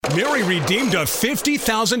Mary redeemed a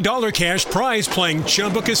 $50,000 cash prize playing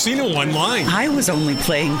Chumba Casino online. I was only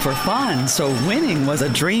playing for fun, so winning was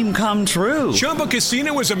a dream come true. Chumba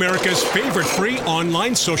Casino is America's favorite free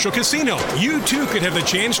online social casino. You, too, could have the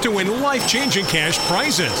chance to win life-changing cash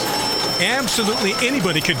prizes. Absolutely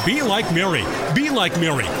anybody could be like Mary. Be like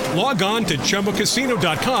Mary. Log on to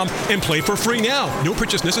ChumbaCasino.com and play for free now. No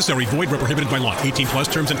purchase necessary. Void where prohibited by law. 18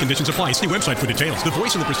 plus terms and conditions apply. See website for details. The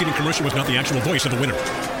voice in the preceding commercial was not the actual voice of the winner.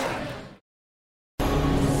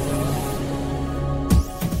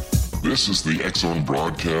 This is the X-Zone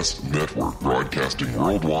Broadcast Network, broadcasting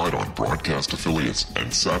worldwide on broadcast affiliates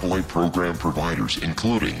and satellite program providers,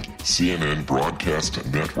 including CNN Broadcast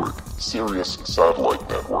Network, Sirius Satellite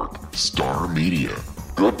Network, Star Media,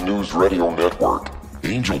 Good News Radio Network,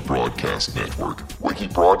 Angel Broadcast Network, Wiki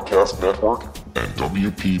Broadcast Network, and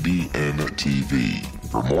WPBN TV.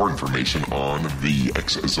 For more information on the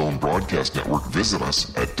X-Zone Broadcast Network, visit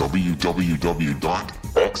us at www.xzbn.net.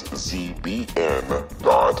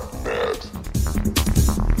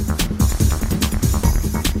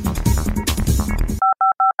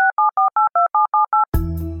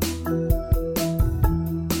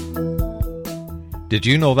 Did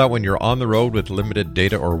you know that when you're on the road with limited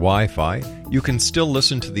data or Wi-Fi, you can still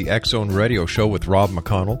listen to the X-Zone Radio Show with Rob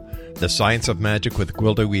McConnell, The Science of Magic with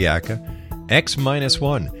Gwilda Wiyaka,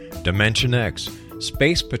 X-1, Dimension X,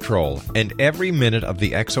 Space Patrol, and every minute of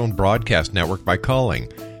the X-Zone Broadcast Network by calling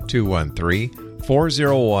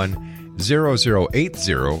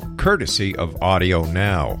 213-401-0080, courtesy of Audio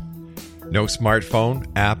Now. No smartphone,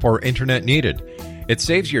 app, or internet needed. It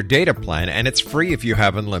saves your data plan, and it's free if you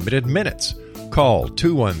have unlimited minutes. Call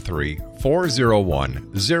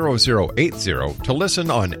 213-401-0080 to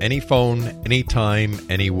listen on any phone, anytime,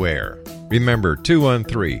 anywhere. Remember,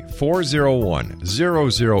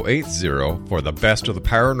 213-401-0080 for the best of the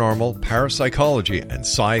paranormal, parapsychology, and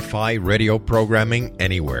sci-fi radio programming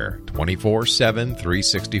anywhere. 24/7,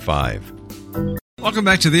 365. Welcome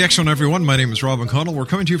back to the X-Zone, everyone. My name is Rob McConnell. We're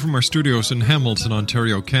coming to you from our studios in Hamilton,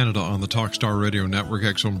 Ontario, Canada, on the Talkstar Radio Network,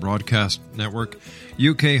 X-Zone Broadcast Network,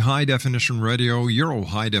 UK High Definition Radio, Euro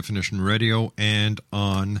High Definition Radio, and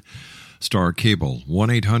on Star Cable.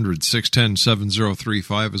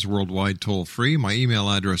 1-800-610-7035 is worldwide toll-free. My email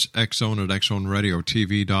address,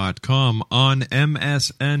 xzone@xzoneradiotv.com, on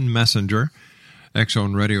MSN Messenger,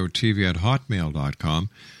 xzoneradiotv@hotmail.com,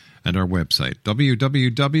 and our website,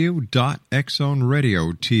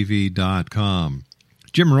 www.xzoneradiotv.com.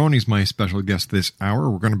 Jim Moroney's my special guest this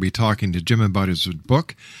hour. We're going to be talking to Jim about his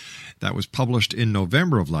book that was published in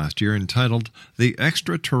November of last year, entitled The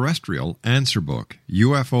Extraterrestrial Answer Book,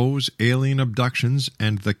 UFOs, Alien Abductions,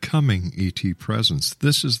 and the Coming ET Presence.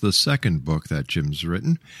 This is the second book that Jim's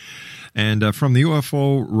written. And from the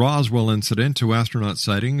UFO Roswell incident to astronaut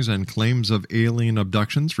sightings and claims of alien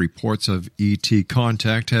abductions, reports of ET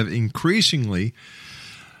contact have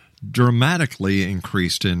dramatically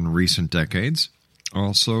increased in recent decades.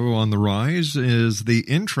 Also on the rise is the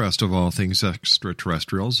interest of all things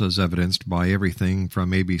extraterrestrials, as evidenced by everything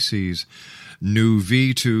from ABC's New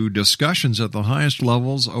V to discussions at the highest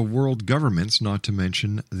levels of world governments, not to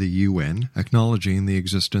mention the UN, acknowledging the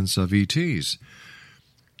existence of ETs.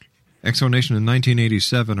 Exonation in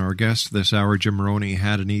 1987, our guest this hour, Jim Moroney,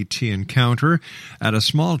 had an ET encounter at a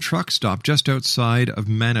small truck stop just outside of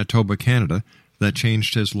Manitoba, Canada, that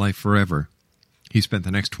changed his life forever. He spent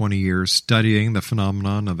the next 20 years studying the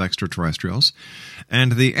phenomenon of extraterrestrials,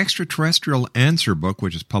 and the Extraterrestrial Answer Book,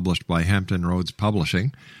 which is published by Hampton Roads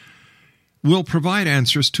Publishing, will provide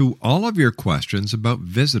answers to all of your questions about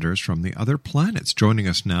visitors from the other planets. Joining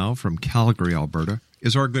us now from Calgary, Alberta,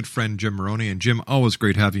 is our good friend Jim Moroney. And Jim, always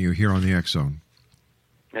great having you here on the X-Zone.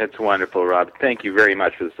 It's wonderful, Rob. Thank you very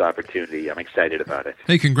much for this opportunity. I'm excited about it.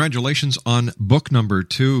 Hey, congratulations on book number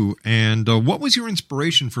 2. And what was your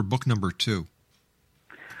inspiration for book number 2?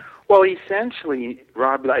 Well, essentially,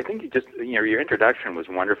 Rob, I think your introduction was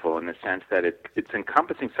wonderful in the sense that it's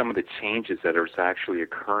encompassing some of the changes that are actually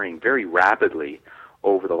occurring very rapidly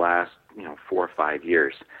over the last 4 or 5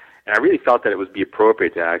 years. And I really felt that it would be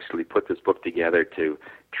appropriate to actually put this book together to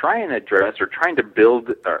try and address or trying to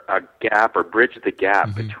build a gap or bridge the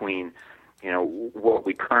gap between what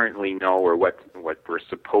we currently know or what we're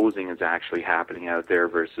supposing is actually happening out there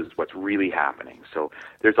versus what's really happening. So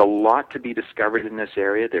there's a lot to be discovered in this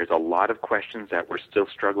area. There's a lot of questions that we're still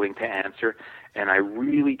struggling to answer, and I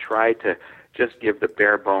really tried to just give the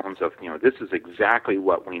bare bones of, this is exactly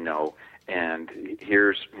what we know, and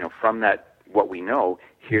here's, from that what we know,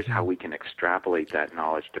 here's how we can extrapolate that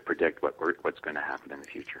knowledge to predict what's going to happen in the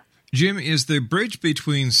future. Jim, is the bridge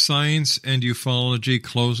between science and ufology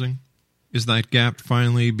closing? Is that gap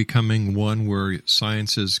finally becoming one where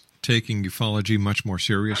science is taking ufology much more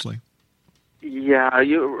seriously? Yeah,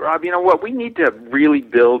 Rob, you know what? We need to really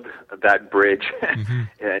build that bridge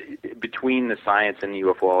between the science and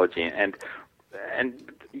ufology, and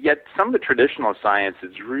yet some of the traditional science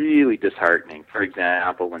is really disheartening. For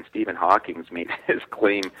example, when Stephen Hawking made his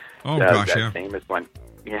claim, that famous one,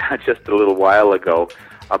 just a little while ago,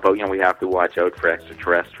 about we have to watch out for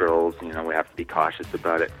extraterrestrials. We have to be cautious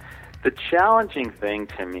about it. The challenging thing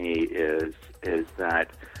to me is that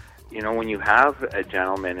when you have a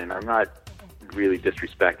gentleman, and I'm not really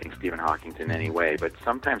disrespecting Stephen Hawking in any way, but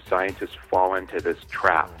sometimes scientists fall into this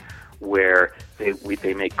trap where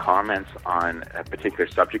they make comments on a particular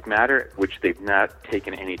subject matter which they've not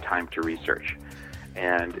taken any time to research.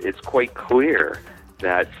 And it's quite clear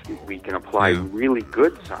that we can apply really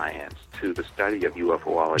good science to the study of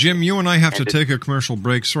UFOlogy. Jim, you and I have to take a commercial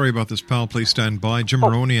break. Sorry about this, pal. Please stand by. Jim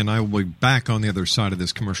Moroney and I will be back on the other side of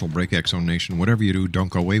this commercial break. X-Zone Nation, whatever you do, don't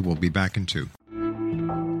go away. We'll be back in 2.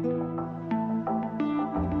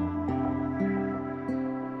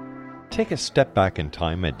 Take a step back in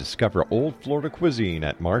time and discover old Florida cuisine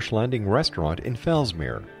at Marsh Landing Restaurant in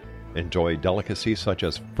Fellsmere. Enjoy delicacies such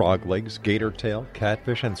as frog legs, gator tail,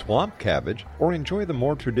 catfish, and swamp cabbage, or enjoy the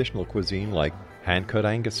more traditional cuisine like hand-cut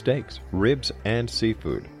Angus steaks, ribs, and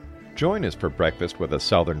seafood. Join us for breakfast with a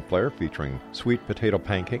southern flair featuring sweet potato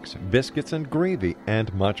pancakes, biscuits and gravy,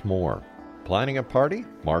 and much more. Planning a party?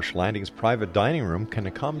 Marsh Landing's private dining room can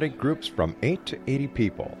accommodate groups from 8 to 80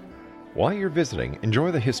 people. While you're visiting,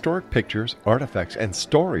 enjoy the historic pictures, artifacts, and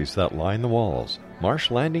stories that line the walls.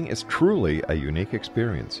 Marsh Landing is truly a unique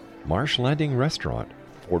experience. Marsh Landing Restaurant,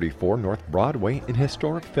 44 North Broadway in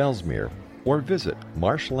historic Fellsmere, or visit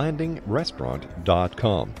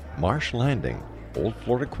marshlandingrestaurant.com. Marsh Landing, old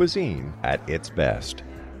Florida cuisine at its best.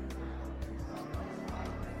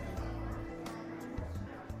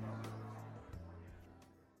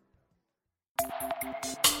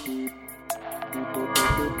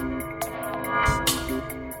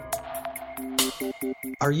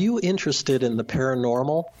 Are you interested in the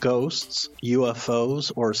paranormal, ghosts,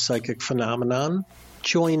 UFOs, or psychic phenomenon?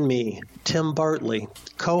 Join me, Tim Bartley,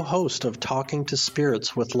 co-host of Talking to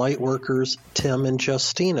Spirits with Lightworkers Tim and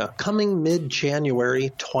Justina, coming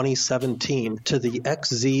mid-January 2017 to the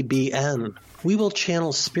XZBN. We will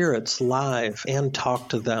channel spirits live and talk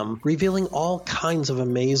to them, revealing all kinds of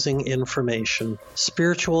amazing information.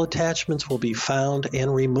 Spiritual attachments will be found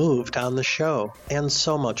and removed on the show, and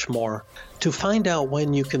so much more. To find out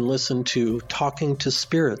when you can listen to Talking to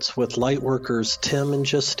Spirits with Lightworkers Tim and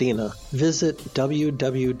Justina, visit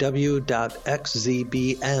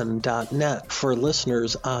www.xzbn.net for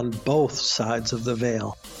listeners on both sides of the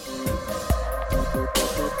veil.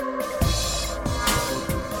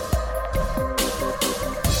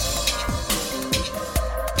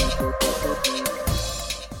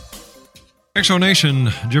 X-Zone Nation,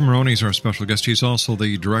 Jim Moroney is our special guest. He's also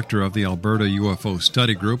the director of the Alberta UFO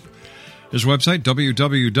Study Group. His website,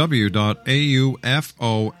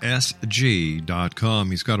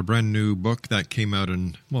 www.aufosg.com. He's got a brand new book that came out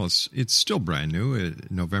in, it's still brand new,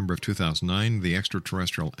 November of 2009, The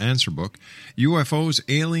Extraterrestrial Answer Book, UFOs,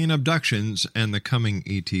 Alien Abductions, and the Coming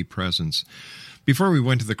ET Presence. Before we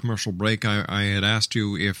went to the commercial break, I had asked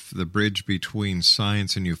you if the bridge between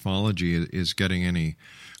science and ufology is getting any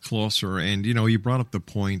closer. And, you brought up the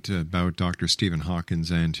point about Dr. Stephen Hawking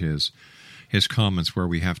and his comments where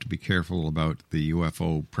we have to be careful about the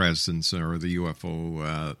UFO presence or the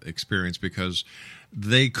UFO experience because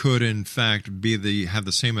they could, in fact, have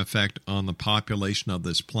the same effect on the population of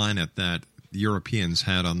this planet that the Europeans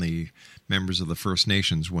had on the members of the First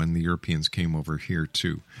Nations when the Europeans came over here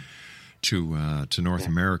to North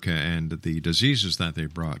America and the diseases that they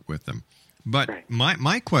brought with them. But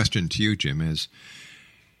my question to you, Jim, is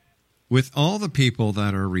with all the people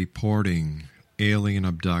that are reporting alien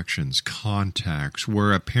abductions, contacts,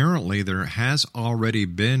 where apparently there has already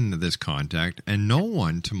been this contact, and no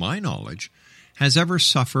one, to my knowledge, has ever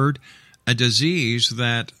suffered a disease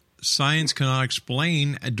that science cannot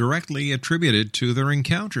explain directly attributed to their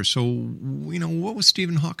encounter. So, what was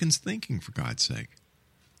Stephen Hawking thinking, for God's sake?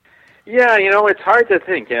 Yeah, it's hard to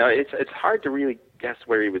think. It's hard to really guess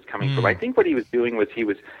where he was coming from. I think what he was doing was he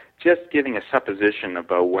was just giving a supposition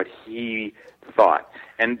about what he thought.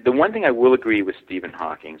 And the one thing I will agree with Stephen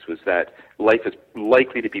Hawking was that life is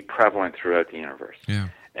likely to be prevalent throughout the universe. Yeah.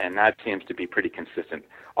 And that seems to be pretty consistent.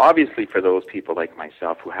 Obviously, for those people like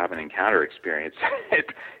myself who have an encounter experience,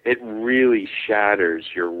 it really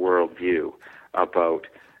shatters your worldview about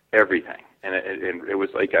everything. And it was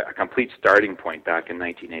like a complete starting point back in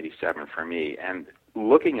 1987 for me. And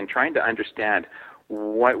looking and trying to understand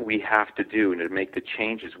what we have to do and to make the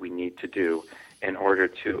changes we need to do in order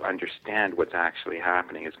to understand what's actually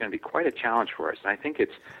happening is going to be quite a challenge for us. And I think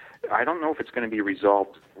I don't know if it's going to be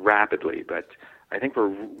resolved rapidly, but I think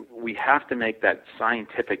we have to make that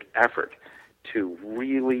scientific effort to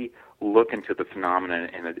really look into the phenomenon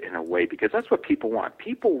in a way, because that's what people want.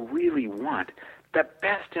 People really want the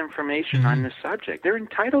best information on the subject. They're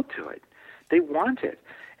entitled to it. They want it.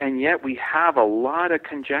 And yet we have a lot of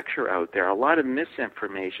conjecture out there, a lot of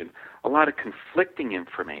misinformation, a lot of conflicting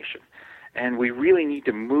information. And we really need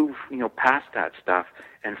to move, past that stuff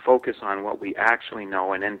and focus on what we actually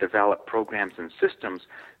know, and then develop programs and systems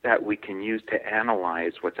that we can use to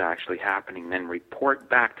analyze what's actually happening, then report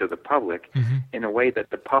back to the public in a way that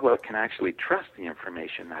the public can actually trust the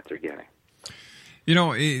information that they're getting.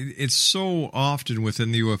 It's so often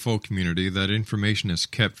within the UFO community that information is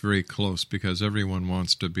kept very close because everyone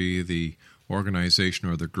wants to be the organization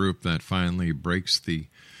or the group that finally breaks the,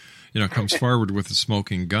 comes forward with a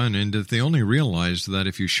smoking gun. And if they only realize that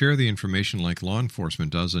if you share the information like law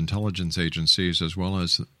enforcement does, intelligence agencies, as well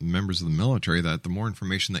as members of the military, that the more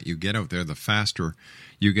information that you get out there, the faster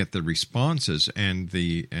you get the responses, and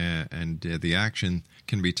the action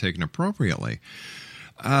can be taken appropriately.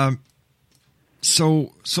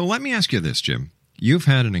 So let me ask you this, Jim. You've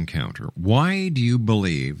had an encounter. Why do you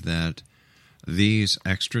believe that these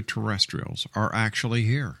extraterrestrials are actually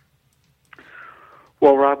here?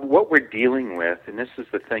 Well, Rob, what we're dealing with, and this is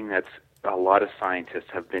the thing that a lot of scientists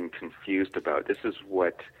have been confused about, this is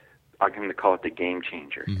what I'm going to call it the game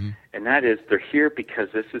changer, and that is they're here because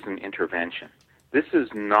this is an intervention. This is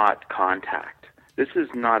not contact. This is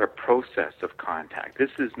not a process of contact.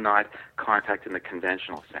 This is not contact in the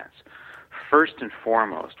conventional sense. First and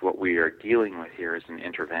foremost, what we are dealing with here is an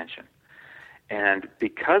intervention. And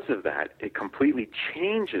because of that, it completely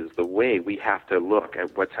changes the way we have to look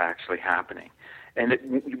at what's actually happening. And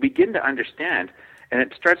you begin to understand, and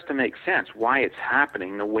it starts to make sense why it's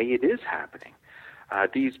happening the way it is happening.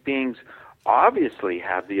 These beings obviously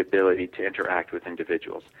have the ability to interact with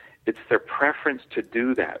individuals. It's their preference to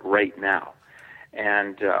do that right now.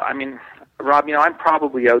 And, Rob, I'm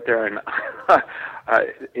probably out there in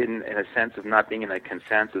a sense of not being in a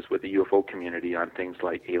consensus with the UFO community on things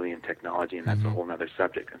like alien technology, and that's a whole other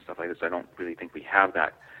subject and stuff like this. I don't really think we have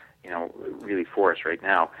that, really for us right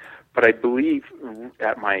now. But I believe and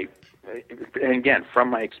again, from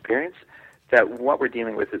my experience, that what we're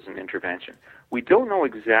dealing with is an intervention. We don't know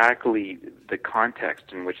exactly the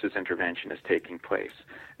context in which this intervention is taking place.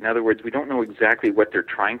 In other words, we don't know exactly what they're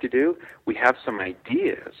trying to do. We have some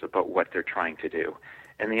ideas about what they're trying to do.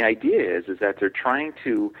 And the idea is that they're trying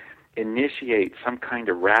to initiate some kind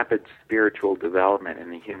of rapid spiritual development in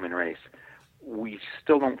the human race. We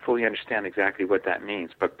still don't fully understand exactly what that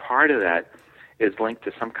means, but part of that is linked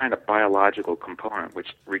to some kind of biological component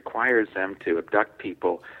which requires them to abduct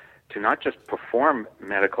people to not just perform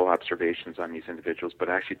medical observations on these individuals, but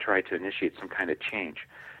actually try to initiate some kind of change.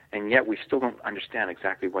 And yet we still don't understand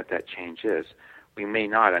exactly what that change is. We may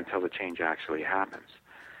not until the change actually happens.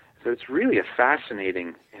 So it's really a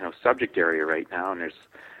fascinating, subject area right now, and there's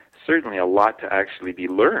certainly a lot to actually be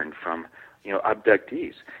learned from,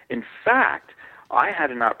 abductees. In fact, I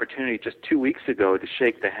had an opportunity just 2 weeks ago to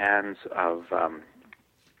shake the hands of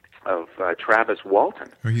Travis Walton.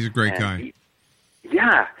 Oh, he's a great guy.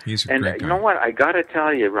 Yeah. He's a great guy. You know what? I got to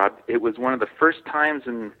tell you, Rob, it was one of the first times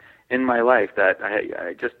in my life that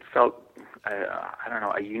I just felt,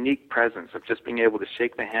 a unique presence of just being able to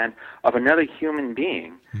shake the hand of another human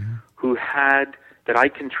being who had, that I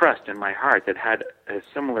can trust in my heart, that had a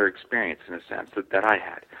similar experience in a sense that I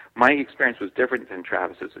had. My experience was different than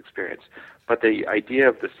Travis's experience, but the idea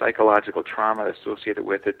of the psychological trauma associated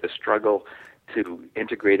with it, the struggle to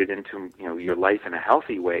integrate it into your life in a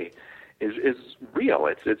healthy way, is real.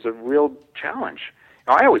 It's a real challenge.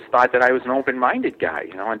 I always thought that I was an open-minded guy,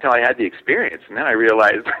 until I had the experience, and then I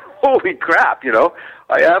realized, holy crap,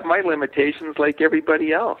 I have my limitations like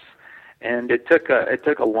everybody else. And it took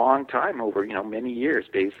a long time, over many years,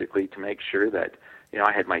 basically, to make sure that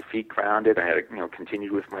I had my feet grounded. I had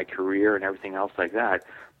continued with my career and everything else like that.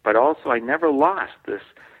 But also, I never lost this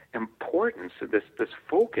importance, this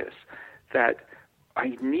focus that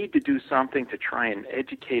I need to do something to try and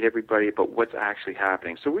educate everybody about what's actually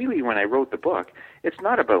happening. So really, when I wrote the book, it's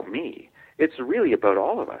not about me. It's really about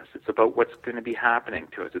all of us. It's about what's going to be happening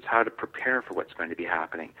to us. It's how to prepare for what's going to be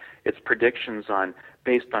happening. It's predictions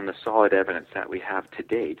based on the solid evidence that we have to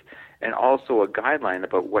date, and also a guideline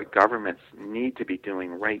about what governments need to be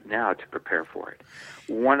doing right now to prepare for it.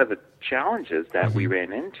 One of the challenges that we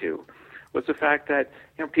ran into was the fact that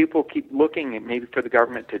people keep looking maybe for the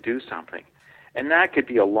government to do something. And that could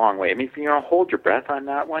be a long way. I mean, if you hold your breath on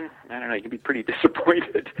that one, I don't know, you could be pretty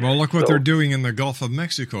disappointed. Well, look what they're doing in the Gulf of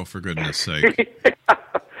Mexico, for goodness sake.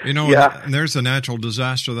 And there's a natural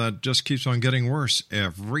disaster that just keeps on getting worse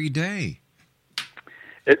every day.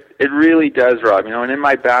 It really does, Rob. And in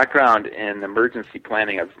my background in emergency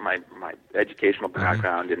planning, of my educational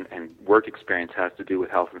background and work experience has to do with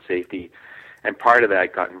health and safety, and part of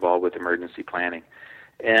that got involved with emergency planning.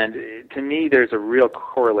 And to me, there's a real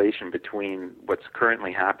correlation between what's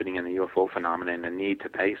currently happening in the UFO phenomenon and the need to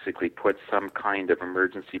basically put some kind of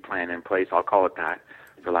emergency plan in place. I'll call it that,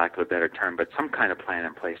 for lack of a better term, but some kind of plan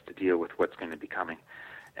in place to deal with what's going to be coming.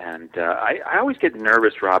 And I always get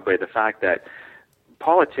nervous, Rob, by the fact that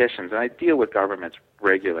politicians, and I deal with governments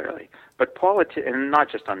regularly, but and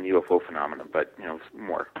not just on the UFO phenomenon, but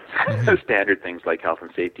more standard things like health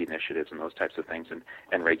and safety initiatives and those types of things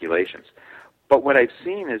and regulations. But what I've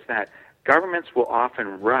seen is that governments will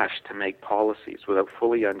often rush to make policies without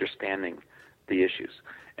fully understanding the issues.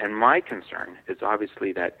 And my concern is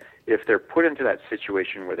obviously that if they're put into that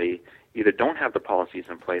situation where they either don't have the policies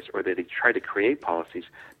in place or they try to create policies,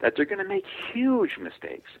 that they're going to make huge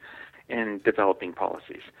mistakes in developing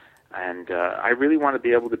policies. And I really want to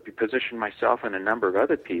be able to position myself and a number of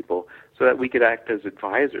other people so that we could act as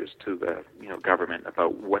advisors to the government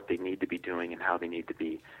about what they need to be doing and how they need to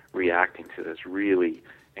be reacting to this really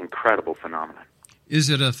incredible phenomenon. Is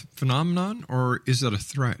it a phenomenon or is it a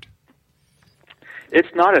threat?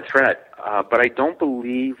 It's not a threat, but I don't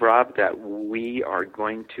believe, Rob, that we are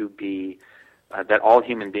going to be, that all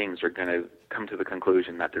human beings are going to come to the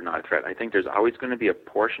conclusion that they're not a threat. I think there's always going to be a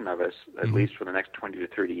portion of us, at least for the next 20 to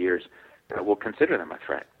 30 years, that will consider them a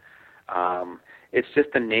threat. It's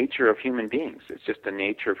just the nature of human beings. It's just the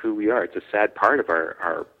nature of who we are. It's a sad part of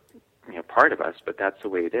our part of us, but that's the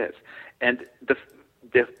way it is. And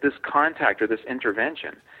this contact or this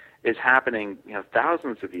intervention is happening,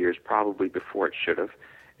 thousands of years probably before it should have.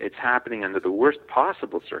 It's happening under the worst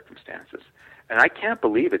possible circumstances. And I can't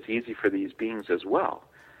believe it's easy for these beings as well.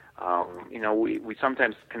 We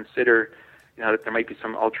sometimes consider, that there might be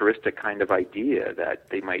some altruistic kind of idea that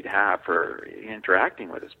they might have for interacting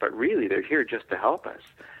with us, but really they're here just to help us.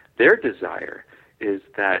 Their desire is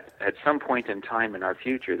that at some point in time in our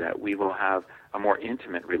future that we will have a more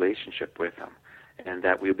intimate relationship with them and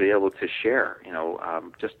that we'll be able to share,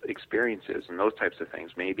 just experiences and those types of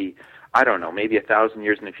things. Maybe, I don't know, maybe 1,000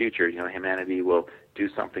 years in the future, humanity will do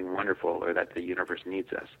something wonderful or that the universe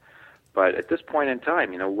needs us. But at this point in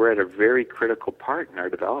time, we're at a very critical part in our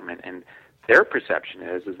development, and their perception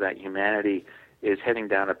is that humanity is heading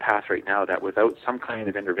down a path right now that without some kind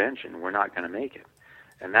of intervention, we're not going to make it.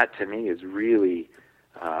 And that, to me, is really,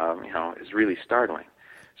 is really startling.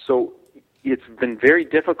 So it's been very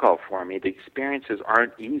difficult for me. The experiences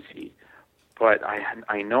aren't easy, but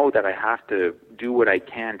I know that I have to do what I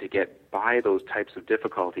can to get by those types of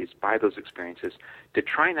difficulties, by those experiences, to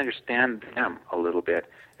try and understand them a little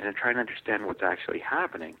bit and to try and understand what's actually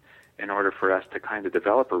happening in order for us to kind of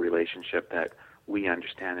develop a relationship that we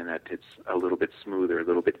understand and that it's a little bit smoother, a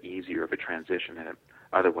little bit easier of a transition than it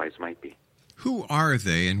otherwise might be. Who are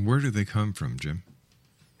they and where do they come from, Jim?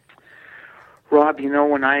 Rob,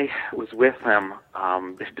 when I was with them,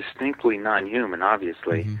 they're distinctly non-human,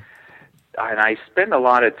 obviously. Mm-hmm. And I spent a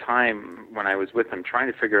lot of time when I was with them trying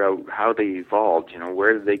to figure out how they evolved,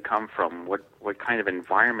 where did they come from, what kind of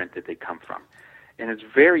environment did they come from. And it's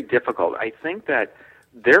very difficult. I think that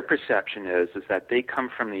their perception is that they come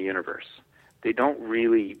from the universe. They don't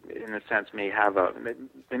really, in a sense, they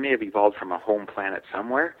may have evolved from a home planet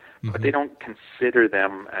somewhere, mm-hmm. but they don't consider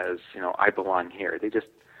them as, I belong here.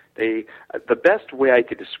 The best way I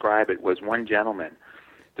could describe it was one gentleman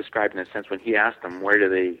described in a sense when he asked them, where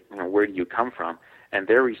do you come from? And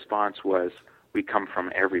their response was, we come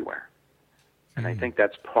from everywhere. And I think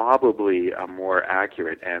that's probably a more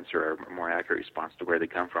accurate answer or a more accurate response to where they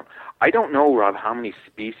come from. I don't know, Rob, how many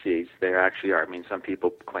species there actually are. I mean, some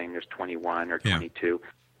people claim there's 21 or 22. Yeah.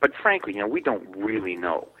 But frankly, we don't really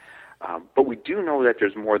know. But we do know that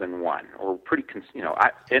there's more than one, or pretty,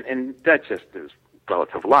 and that just is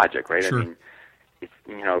relative logic, right? Sure. I mean,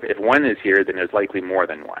 if one is here, then there's likely more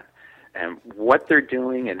than one. And what they're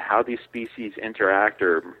doing and how these species interact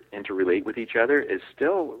or interrelate with each other is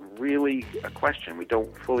still really a question. We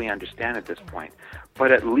don't fully understand at this point.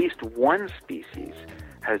 But at least one species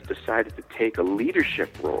has decided to take a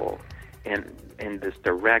leadership role in this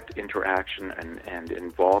direct interaction and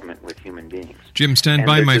involvement with human beings. Jim, stand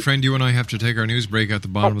by, my friend. You and I have to take our news break at the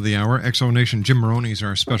bottom of the hour. Exonation Jim Moroney is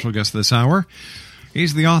our special guest this hour.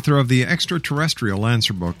 He's the author of the Extraterrestrial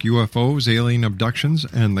Answer Book, UFOs, Alien Abductions,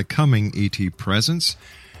 and the Coming ET Presence.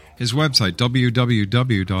 His website,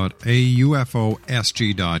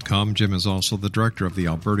 www.aufosg.com. Jim is also the director of the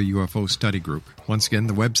Alberta UFO Study Group. Once again,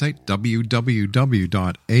 the website,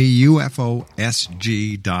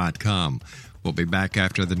 www.aufosg.com. We'll be back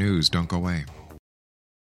after the news. Don't go away.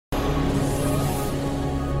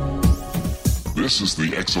 This is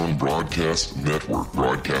the X-Zone Broadcast Network,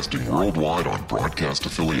 broadcasting worldwide on broadcast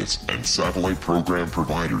affiliates and satellite program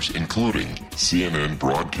providers, including CNN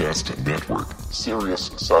Broadcast Network, Sirius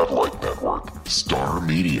Satellite Network, Star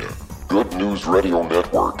Media, Good News Radio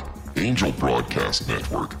Network, Angel Broadcast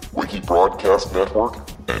Network, Wiki Broadcast Network,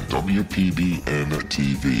 and WPBN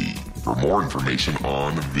TV. For more information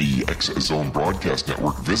on the X-Zone Broadcast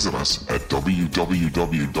Network, visit us at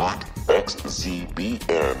www.xzbn.net.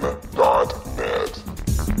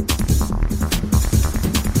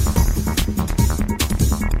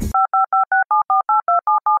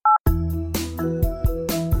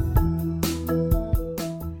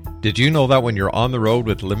 Did you know that when you're on the road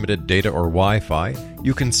with limited data or Wi-Fi,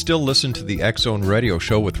 you can still listen to the X-Zone Radio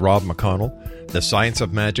Show with Rob McConnell, The Science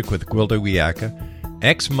of Magic with Gwilda Wiyaka,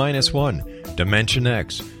 X-1, Dimension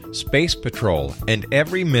X, Space Patrol, and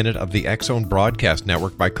every minute of the X-Zone Broadcast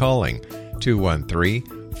Network by calling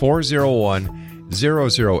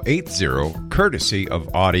 213-401-0080, courtesy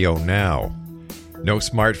of Audio Now. No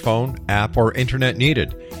smartphone, app, or internet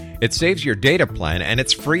needed. It saves your data plan, and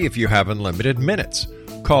it's free if you have unlimited minutes.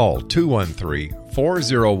 Call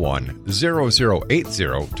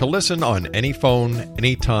 213-401-0080 to listen on any phone,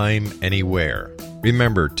 anytime, anywhere.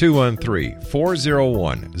 Remember,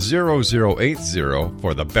 213-401-0080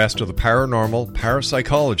 for the best of the paranormal,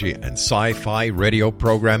 parapsychology, and sci-fi radio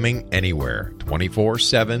programming anywhere,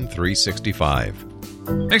 24/7, 365.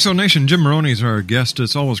 Exo Nation, Jim Moroney is our guest.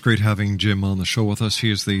 It's always great having Jim on the show with us.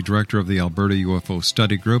 He is the director of the Alberta UFO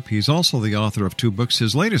Study Group. He's also the author of 2 books.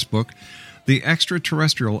 His latest book, The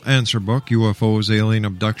Extraterrestrial Answer Book, UFOs, Alien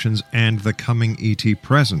Abductions, and the Coming ET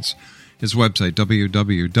Presence. His website,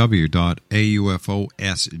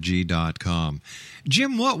 www.aufosg.com.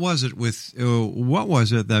 Jim, what was it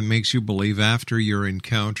that makes you believe after your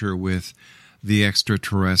encounter with the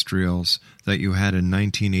extraterrestrials that you had in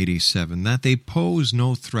 1987 that they pose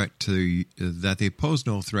no threat to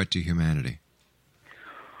humanity?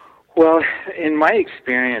 Well, in my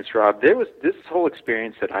experience, Rob, this whole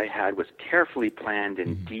experience that I had was carefully planned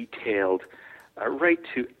and detailed, right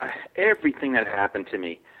to everything that happened to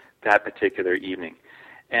me that particular evening.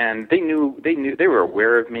 And they were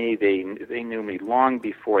aware of me. They knew me long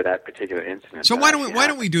before that particular incident. So why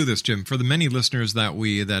don't we do this, Jim? For the many listeners that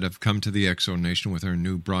have come to the Exo Nation with our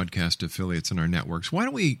new broadcast affiliates and our networks, why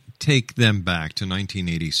don't we take them back to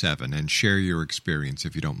 1987 and share your experience,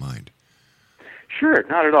 if you don't mind? Sure,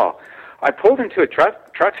 not at all. I pulled into a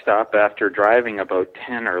truck stop after driving about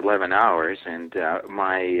 10 or 11 hours, and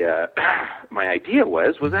my idea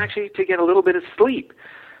was actually to get a little bit of sleep.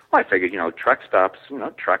 Well, I figured, truck stops,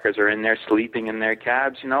 truckers are in there sleeping in their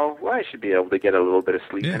cabs, well, I should be able to get a little bit of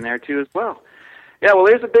sleep in there too as well. Yeah, well,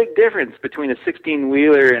 there's a big difference between a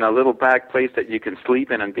 16-wheeler in a little back place that you can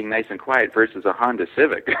sleep in and being nice and quiet versus a Honda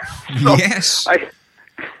Civic. So yes.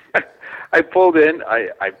 I pulled in, I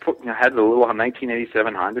had the little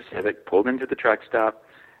 1987 Honda Civic, pulled into the truck stop,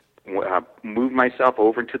 moved myself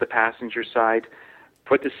over to the passenger side,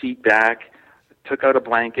 put the seat back, took out a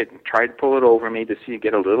blanket and tried to pull it over me to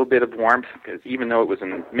get a little bit of warmth, because even though it was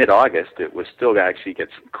in mid-August, it was still actually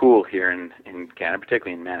gets cool here in Canada,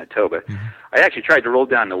 particularly in Manitoba. Mm-hmm. I actually tried to roll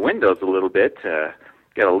down the windows a little bit to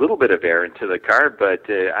get a little bit of air into the car, but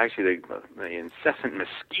actually the incessant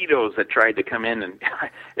mosquitoes that tried to come in, and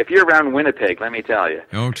if you're around Winnipeg, let me tell you.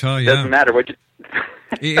 Oh, tell you. It doesn't matter what you...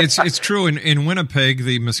 It's true. In Winnipeg,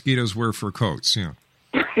 the mosquitoes wear fur coats,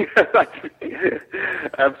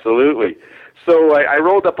 Absolutely. So I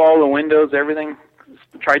rolled up all the windows, everything,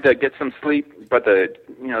 tried to get some sleep, but the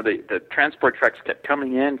transport trucks kept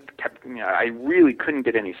coming in. I really couldn't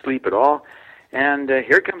get any sleep at all. And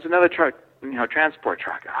here comes another truck, transport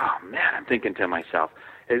truck. Oh man, I'm thinking to myself,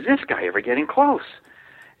 is this guy ever getting close?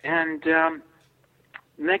 And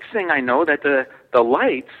next thing I know, that the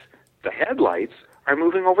headlights, are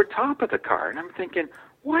moving over top of the car, and I'm thinking,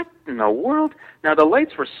 what in the world? Now the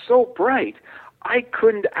lights were so bright, I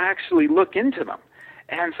couldn't actually look into them.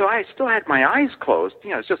 And so I still had my eyes closed.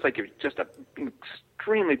 It's just like just an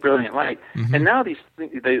extremely brilliant light. Mm-hmm. And now the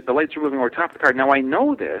lights are moving over top of the car. Now I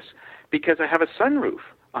know this because I have a sunroof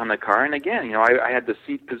on the car. And again, I had the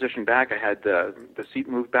seat positioned back. I had the seat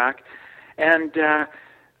moved back. And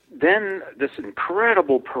then this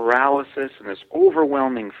incredible paralysis and this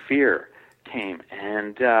overwhelming fear came.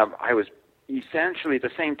 And I was essentially at the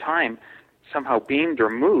same time somehow beamed or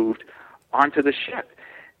moved onto the ship.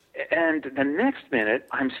 And the next minute,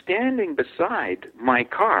 I'm standing beside my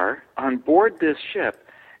car on board this ship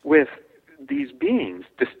with these beings,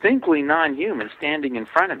 distinctly non-human, standing in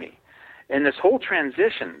front of me. And this whole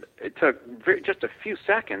transition, it took just a few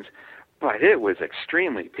seconds, but it was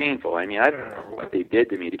extremely painful. I mean, I don't know what they did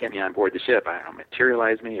to me to get me on board the ship. I don't know,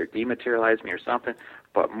 materialize me or dematerialize me or something.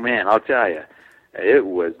 But, man, I'll tell you, it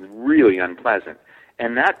was really unpleasant.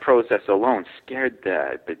 And that process alone scared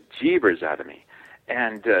the bejeebers out of me.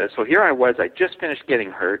 And so here I was. I just finished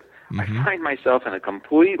getting hurt. Mm-hmm. I find myself in a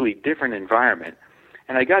completely different environment.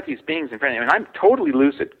 And I got these beings in front of me, and I'm totally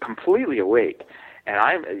lucid, completely awake.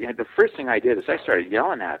 And the first thing I did is I started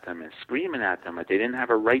yelling at them and screaming at them that they didn't have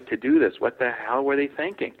a right to do this. What the hell were they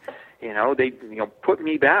thinking? They put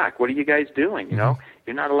me back. What are you guys doing?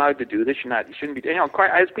 You're not allowed to do this. You shouldn't be. I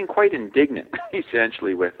was being quite indignant,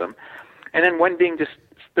 essentially, with them. And then one being just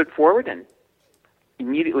stood forward, and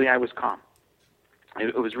immediately I was calm.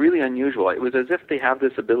 It was really unusual. It was as if they have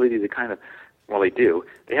this ability to kind of, well, they do.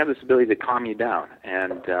 They have this ability to calm you down,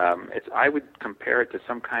 and I would compare it to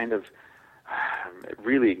some kind of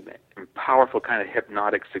really powerful kind of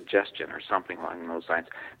hypnotic suggestion or something along those lines.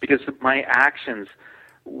 Because my actions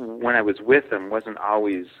when I was with them wasn't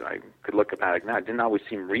always, I could look about it now, it didn't always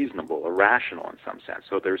seem reasonable or rational in some sense.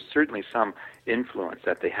 So there's certainly some influence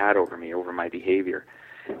that they had over me, over my behavior.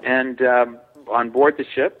 And on board the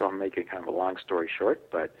ship, I'll make it kind of a long story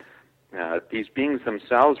short, but these beings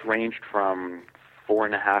themselves ranged from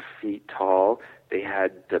 4.5 feet tall. They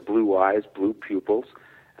had blue eyes, blue pupils.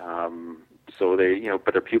 So they,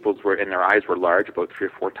 but their pupils were, and their eyes were large, about 3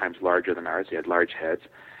 or 4 times larger than ours. They had large heads.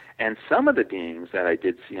 And some of the beings that I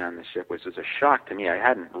did see on the ship was a shock to me. I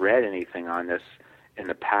hadn't read anything on this in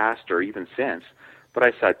the past or even since, but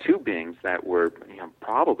I saw 2 beings that were,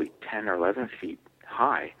 probably 10 or 11 feet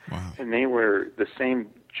high. Wow. And they were the same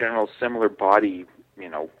general similar body,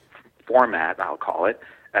 format, I'll call it,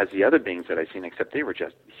 as the other beings that I've seen, except they were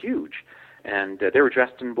just huge. And they were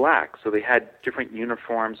dressed in black, so they had different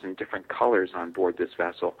uniforms and different colors on board this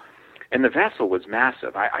vessel. And the vessel was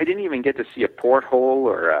massive. I didn't even get to see a porthole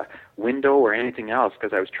or a window or anything else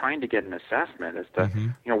because I was trying to get an assessment as to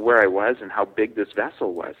where I was and how big this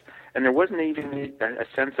vessel was. And there wasn't even a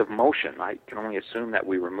sense of motion. I can only assume that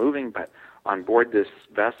we were moving, but on board this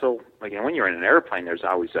vessel, again, when you're in an airplane, there's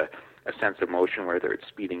always a sense of motion, whether it's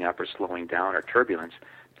speeding up or slowing down or turbulence.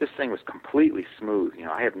 This thing was completely smooth.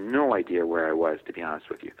 I have no idea where I was, to be honest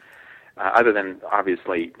with you, other than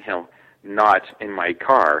obviously, not in my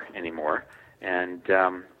car anymore. And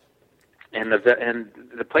the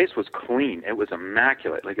place was clean. It was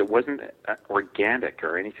immaculate. Like, it wasn't organic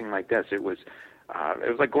or anything like this. It was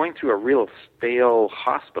like going through a real stale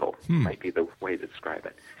hospital, might be the way to describe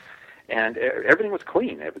it. And everything was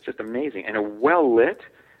clean. It was just amazing. And well lit.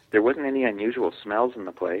 There wasn't any unusual smells in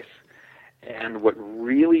the place. And what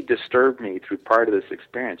really disturbed me through part of this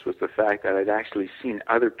experience was the fact that I'd actually seen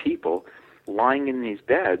other people lying in these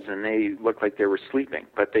beds, and they looked like they were sleeping.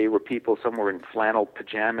 But they were people, some were in flannel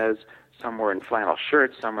pajamas, some were in flannel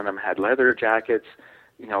shirts, some of them had leather jackets.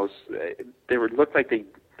 They looked like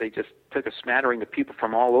they just took a smattering of people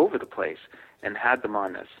from all over the place and had them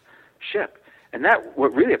on this ship. And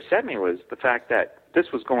what really upset me was the fact that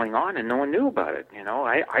this was going on and no one knew about it.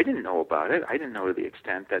 I didn't know about it. I didn't know to the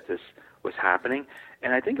extent that this was happening.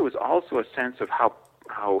 And I think it was also a sense of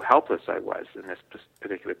how helpless I was in this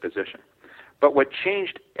particular position. But what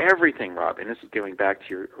changed everything, Rob, and this is going back to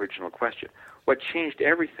your original question, what changed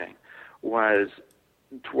everything was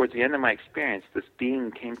towards the end of my experience, this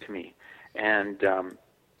being came to me and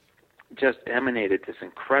just emanated this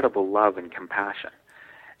incredible love and compassion.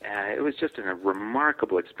 It was just a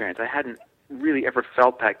remarkable experience. I hadn't really ever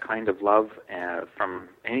felt that kind of love from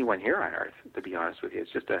anyone here on Earth, to be honest with you.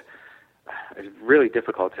 It's just it's really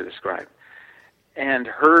difficult to describe. And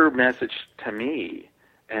her message to me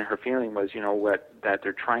and her feeling was, that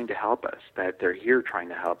they're trying to help us, that they're here trying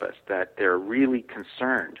to help us, that they're really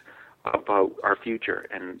concerned about our future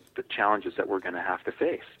and the challenges that we're going to have to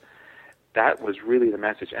face. That was really the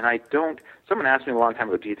message. And someone asked me a long time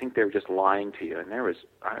ago, do you think they were just lying to you? And there was,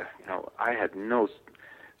 I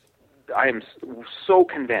am so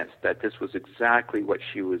convinced that this was exactly what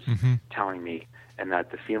she was telling me, and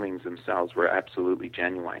that the feelings themselves were absolutely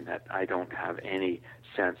genuine, that I don't have any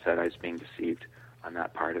sense that I was being deceived on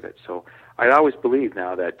that part of it. So I always believe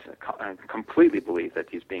now I completely believe that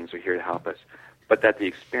these beings are here to help us, but that the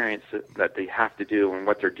experience that they have to do and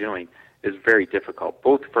what they're doing is very difficult,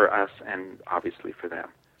 both for us and obviously for them.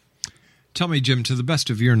 Tell me, Jim, to the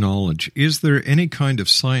best of your knowledge, is there any kind of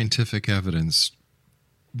scientific evidence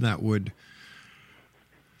that would,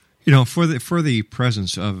 for the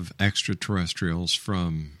presence of extraterrestrials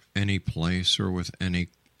from any place or with any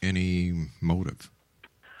motive?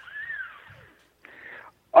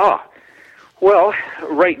 Well,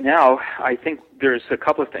 right now, I think there's a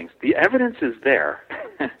couple of things. The evidence is there.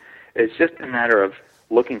 It's just a matter of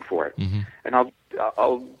looking for it. Mm-hmm. And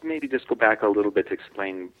I'll maybe just go back a little bit to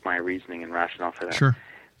explain my reasoning and rationale for that. Sure.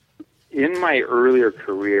 In my earlier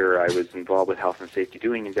career, I was involved with health and safety,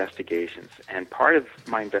 doing investigations. And part of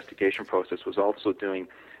my investigation process was also doing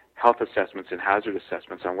health assessments and hazard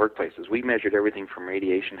assessments on workplaces. We measured everything from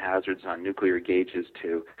radiation hazards on nuclear gauges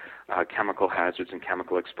to chemical hazards and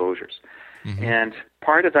chemical exposures. Mm-hmm. And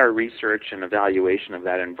part of our research and evaluation of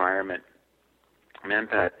that environment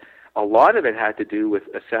meant that a lot of it had to do with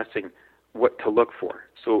assessing what to look for.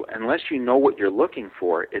 So unless you know what you're looking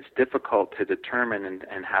for, it's difficult to determine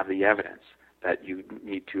and have the evidence that you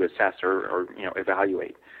need to assess or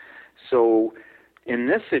evaluate. So in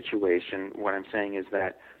this situation, what I'm saying is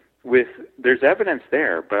that there's evidence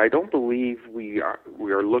there, but I don't believe we are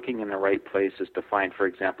looking in the right places to find, for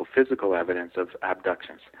example, physical evidence of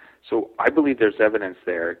abductions. So I believe there's evidence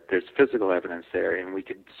there, there's physical evidence there, and we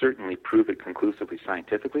could certainly prove it conclusively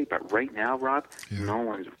scientifically, but right now, Rob, no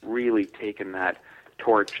one's really taken that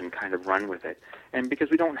torch and kind of run with it. And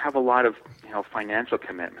because we don't have a lot of financial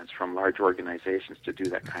commitments from large organizations to do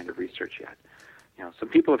that kind of research yet. Some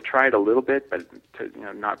people have tried a little bit, but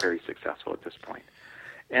not very successful at this point.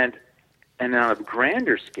 And on a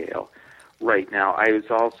grander scale, right now, I was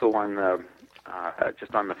also on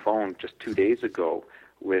the phone just 2 days ago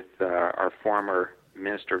with our former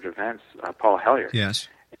Minister of Defense, Paul Hellyer. Yes.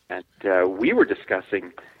 And we were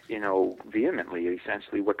discussing, vehemently,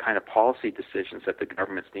 essentially, what kind of policy decisions that the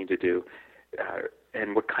governments need to do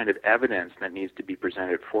and what kind of evidence that needs to be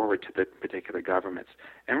presented forward to the particular governments.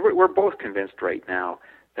 And we're both convinced right now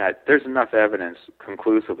that there's enough evidence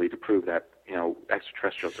conclusively to prove that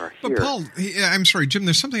extraterrestrials are here. But Paul, I'm sorry, Jim,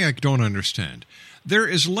 there's something I don't understand. There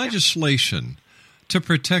is legislation to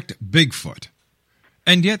protect Bigfoot,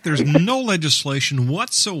 and yet there's no legislation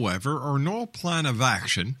whatsoever or no plan of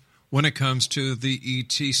action when it comes to the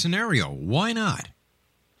ET scenario. Why not?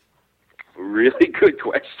 Really good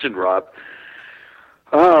question, Rob.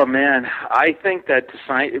 Oh, man. I think that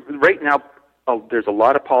right now there's a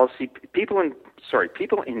lot of policy people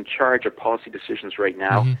in charge of policy decisions right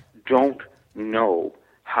now don't know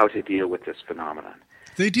how to deal with this phenomenon.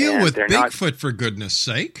 They deal with Bigfoot, for goodness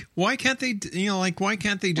sake. Why can't they, why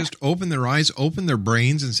can't they just open their eyes, open their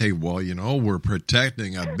brains and say, well, we're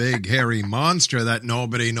protecting a big hairy monster that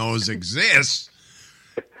nobody knows exists.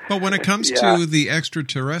 But when it comes to the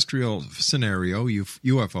extraterrestrial scenario,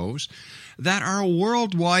 UFOs, that are a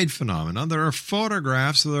worldwide phenomenon, there are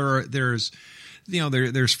photographs, there's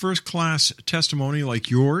first-class testimony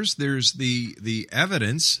like yours. There's the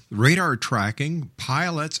evidence, radar tracking,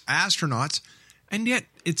 pilots, astronauts, and yet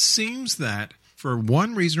it seems that for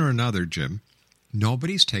one reason or another, Jim,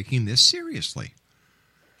 nobody's taking this seriously.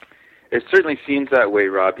 It certainly seems that way,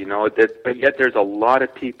 Rob. But yet there's a lot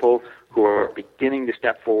of people who are beginning to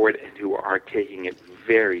step forward and who are taking it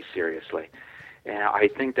very seriously. And I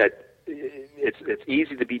think that it's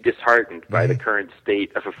easy to be disheartened by the current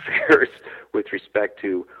state of affairs with respect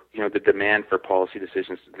to the demand for policy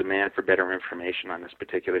decisions, the demand for better information on this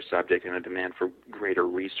particular subject, and the demand for greater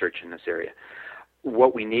research in this area.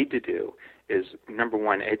 What we need to do is, number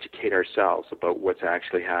one, educate ourselves about what's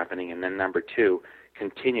actually happening, and then number two,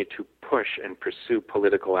 continue to push and pursue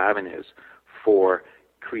political avenues for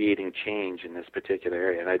creating change in this particular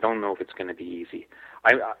area. And I don't know if it's going to be easy.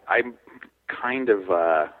 I'm kind of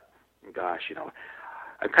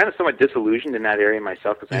I'm kind of somewhat disillusioned in that area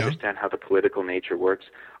myself because I understand how the political nature works.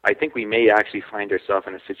 I think we may actually find ourselves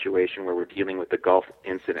in a situation where we're dealing with the Gulf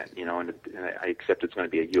incident, and I accept it's going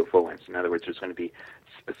to be a UFO incident. In other words, there's going to be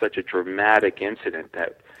such a dramatic incident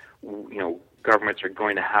that, governments are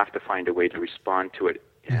going to have to find a way to respond to it,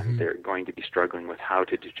 and they're going to be struggling with how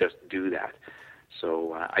to just do that.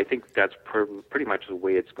 So I think that's pretty much the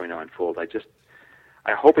way it's going to unfold.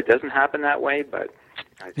 I hope it doesn't happen that way, but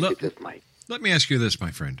I think it just might. Let me ask you this,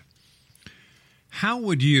 my friend. How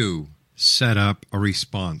would you set up a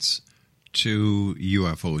response to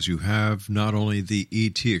UFOs? You have not only the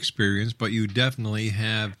ET experience, but you definitely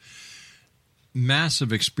have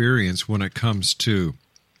massive experience when it comes to,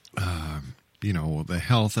 the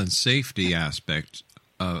health and safety aspect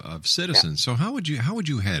of citizens. So how would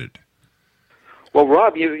you head it? Well,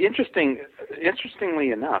 Rob,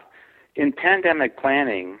 interestingly enough, in pandemic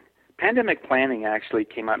planning actually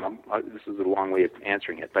came out, this is a long way of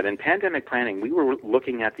answering it, but in pandemic planning, we were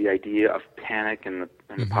looking at the idea of panic in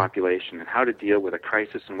the population and how to deal with a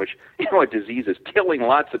crisis in which, a disease is killing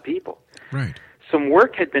lots of people. Right. Some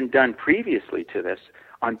work had been done previously to this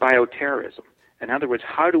on bioterrorism. In other words,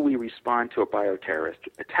 how do we respond to a bioterrorist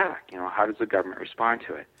attack? How does the government respond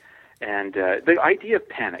to it? And the idea of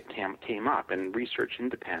panic came up, and research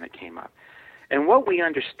into panic came up. And what we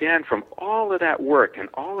understand from all of that work and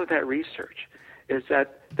all of that research is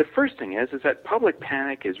that the first thing is that public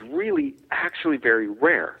panic is really actually very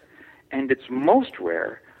rare. And it's most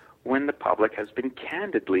rare when the public has been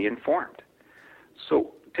candidly informed.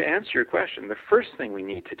 So to answer your question, the first thing we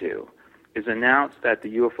need to do is announce that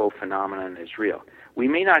the UFO phenomenon is real. We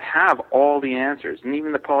may not have all the answers, and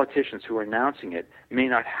even the politicians who are announcing it may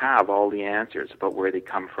not have all the answers about where they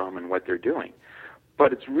come from and what they're doing.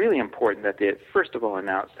 But it's really important that they first of all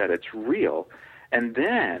announce that it's real, and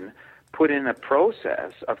then put in a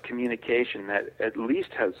process of communication that at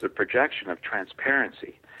least has the projection of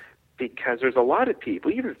transparency. Because there's a lot of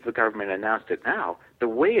people, even if the government announced it now, the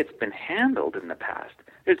way it's been handled in the past,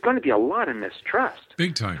 there's going to be a lot of mistrust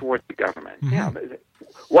Big time. towards the government. Mm-hmm. Yeah,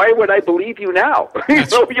 why would I believe you now? You've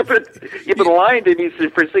been lying to me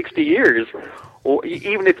for 60 years. Well,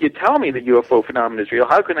 even if you tell me the UFO phenomenon is real,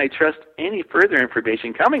 how can I trust any further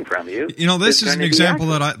information coming from you? This is an example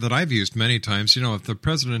that I've used many times. If the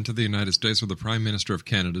President of the United States or the Prime Minister of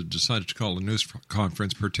Canada decided to call a news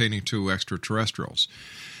conference pertaining to extraterrestrials,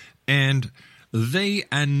 and they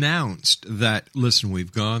announced that, listen,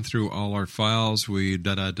 we've gone through all our files, and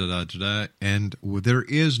there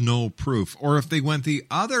is no proof. Or if they went the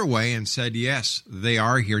other way and said, yes, they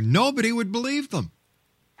are here, nobody would believe them.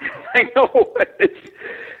 I know.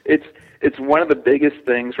 It's one of the biggest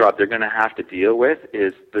things, Rob, they're going to have to deal with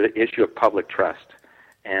is the issue of public trust.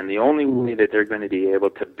 And the only way that they're going to be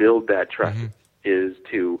able to build that trust is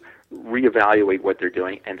to reevaluate what they're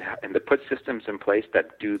doing and to put systems in place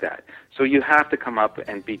that do that. So you have to come up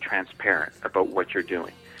and be transparent about what you're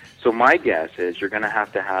doing. So my guess is you're going to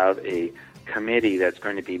have a committee that's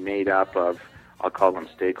going to be made up of, I'll call them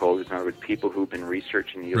stakeholders, in other words, people who've been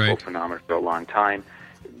researching the UFO phenomenon for a long time.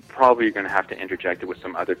 Probably you're going to have to interject it with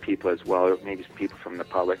some other people as well, maybe some people from the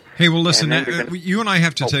public. Hey, well, listen, you and I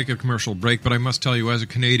have to take a commercial break, but I must tell you, as a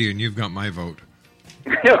Canadian, you've got my vote.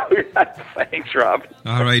 Thanks, Rob.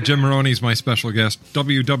 All right, Jim Moroney is my special guest.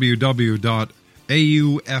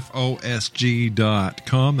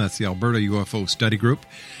 www.aufosg.com. That's the Alberta UFO Study Group.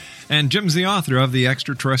 And Jim's the author of the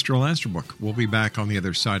Extraterrestrial Answer Book. We'll be back on the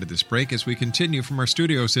other side of this break as we continue from our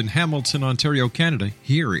studios in Hamilton, Ontario, Canada,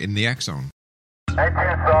 here in the X Zone. 18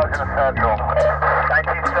 Sergeant Central.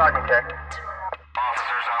 19 Sergeant, check.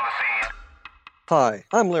 Officers on the scene. Hi,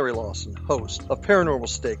 I'm Larry Lawson, host of Paranormal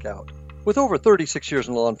Stakeout. With over 36 years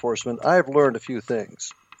in law enforcement, I have learned a few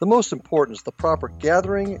things. The most important is the proper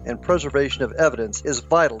gathering and preservation of evidence is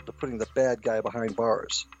vital to putting the bad guy behind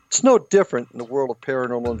bars. It's no different in the world of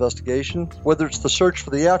paranormal investigation. Whether it's the search for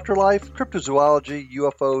the afterlife, cryptozoology,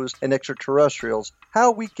 UFOs, and extraterrestrials,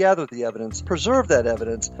 how we gather the evidence, preserve that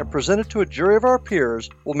evidence, and present it to a jury of our peers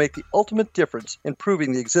will make the ultimate difference in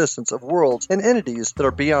proving the existence of worlds and entities that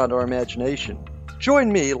are beyond our imagination.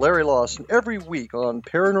 Join me, Larry Lawson, every week on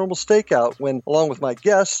Paranormal Stakeout when, along with my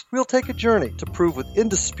guests, we'll take a journey to prove with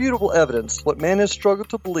indisputable evidence what man has struggled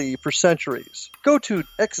to believe for centuries. Go to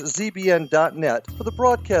xzbn.net for the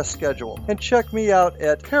broadcast schedule and check me out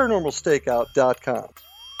at paranormalstakeout.com.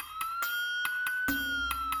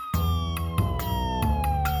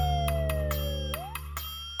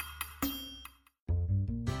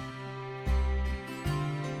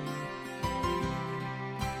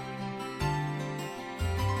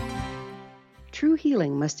 True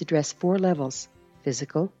healing must address 4 levels: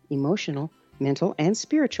 physical, emotional, mental, and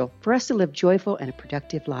spiritual, for us to live joyful and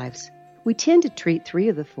productive lives. We tend to treat 3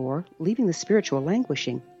 of the 4, leaving the spiritual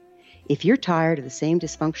languishing. If you're tired of the same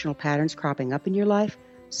dysfunctional patterns cropping up in your life,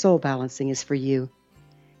 Soul Balancing is for you.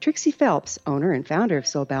 Trixie Phelps, owner and founder of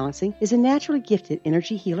Soul Balancing, is a naturally gifted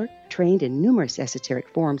energy healer trained in numerous esoteric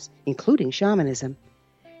forms, including shamanism.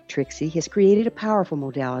 Trixie has created a powerful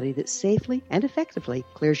modality that safely and effectively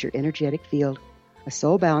clears your energetic field. A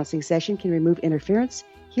soul balancing session can remove interference,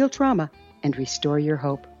 heal trauma, and restore your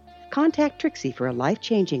hope. Contact Trixie for a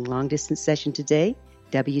life-changing long-distance session today.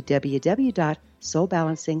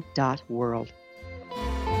 www.soulbalancing.world.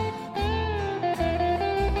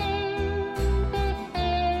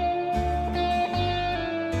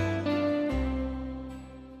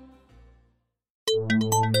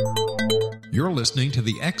 You're listening to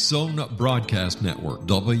the X Zone Broadcast Network,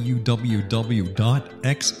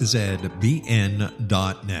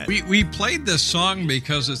 www.xzbn.net. We played this song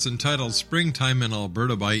because it's entitled Springtime in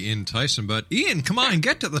Alberta by Ian Tyson, but Ian, come on,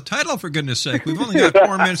 get to the title for goodness sake. We've only got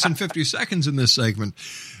 4 minutes and 50 seconds in this segment.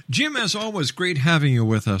 Jim, as always, great having you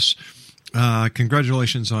with us.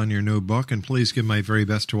 Congratulations on your new book, and please give my very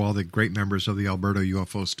best to all the great members of the Alberta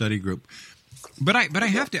UFO Study Group. But I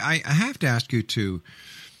have to ask you to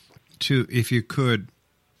if you could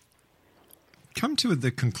come to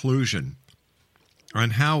the conclusion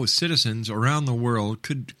on how citizens around the world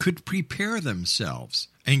could prepare themselves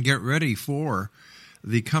and get ready for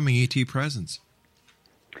the coming ET presence.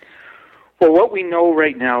 Well, what we know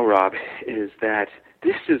right now, Rob, is that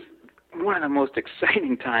this is one of the most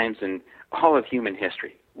exciting times in all of human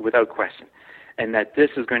history, without question, and that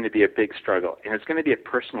this is going to be a big struggle, and it's going to be a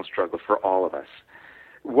personal struggle for all of us.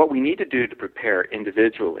 What we need to do to prepare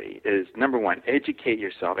individually is, number one, educate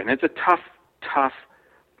yourself, and it's a tough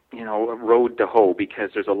road to hoe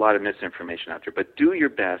because there's a lot of misinformation out there, but do your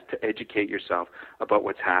best to educate yourself about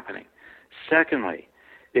what's happening. Secondly,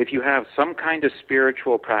 if you have some kind of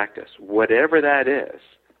spiritual practice, whatever that is,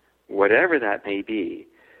 whatever that may be,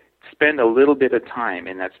 spend a little bit of time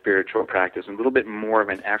in that spiritual practice, a little bit more of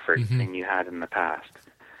an effort than you had in the past.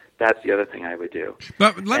 That's the other thing I would do.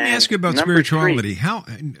 But let me ask you about spirituality.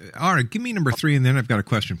 All right, give me number 3, and then I've got a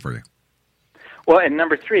question for you. Well, and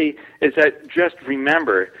number 3 is that just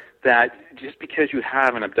remember that just because you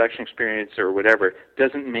have an abduction experience or whatever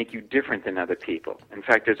doesn't make you different than other people. In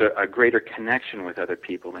fact, there's a greater connection with other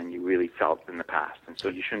people than you really felt in the past. And so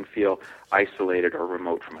you shouldn't feel isolated or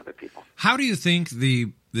remote from other people. How do you think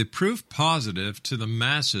the proof positive to the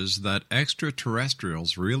masses that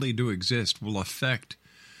extraterrestrials really do exist will affect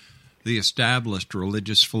the established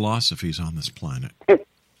religious philosophies on this planet?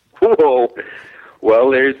 Whoa.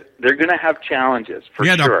 Well, they're going to have challenges, for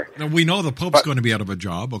sure. We know the Pope's going to be out of a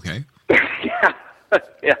job, okay. Yeah.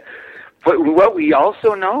 But what we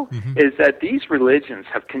also know is that these religions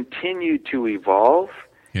have continued to evolve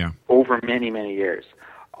over many, many years.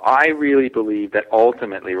 I really believe that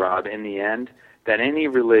ultimately, Rob, in the end, that any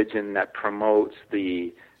religion that promotes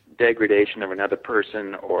the degradation of another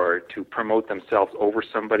person or to promote themselves over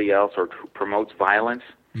somebody else or to promotes violence,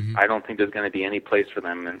 I don't think there's going to be any place for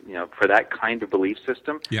them, for that kind of belief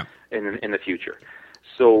system in the future.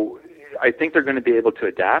 So I think they're going to be able to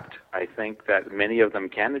adapt. I think that many of them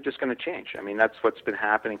can. They're just going to change. I mean, that's what's been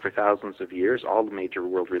happening for thousands of years. All the major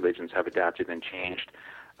world religions have adapted and changed.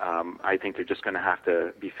 I think they're just going to have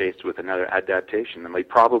to be faced with another adaptation, and they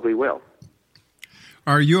probably will.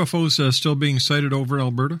 Are UFOs still being sighted over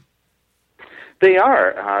Alberta? They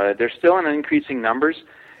are. They're still in increasing numbers.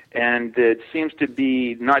 And it seems to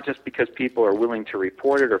be not just because people are willing to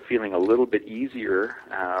report it or feeling a little bit easier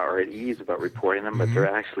or at ease about reporting them, but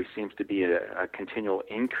there actually seems to be a continual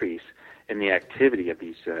increase in the activity of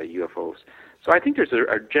these UFOs. So I think there's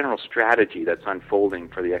a general strategy that's unfolding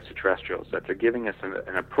for the extraterrestrials, that they're giving us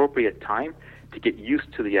an appropriate time to get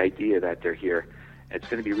used to the idea that they're here. It's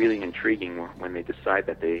going to be really intriguing when they decide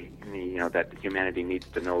that that humanity needs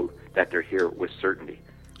to know that they're here with certainty.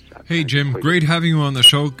 Hey, Jim, great having you on the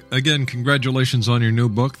show. Again, congratulations on your new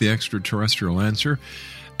book, The Extraterrestrial Answer.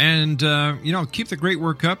 And, keep the great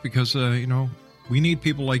work up because, we need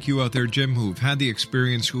people like you out there, Jim, who've had the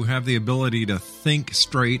experience, who have the ability to think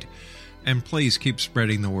straight. And please keep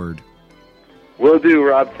spreading the word. Will do,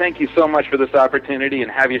 Rob. Thank you so much for this opportunity, and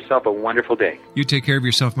have yourself a wonderful day. You take care of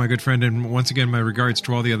yourself, my good friend, and once again, my regards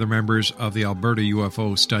to all the other members of the Alberta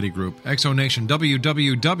UFO Study Group. ExoNation,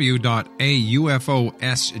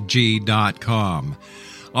 www.aufosg.com.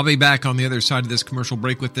 I'll be back on the other side of this commercial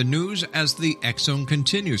break with the news as the X-Zone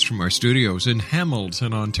continues from our studios in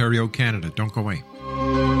Hamilton, Ontario, Canada. Don't go away.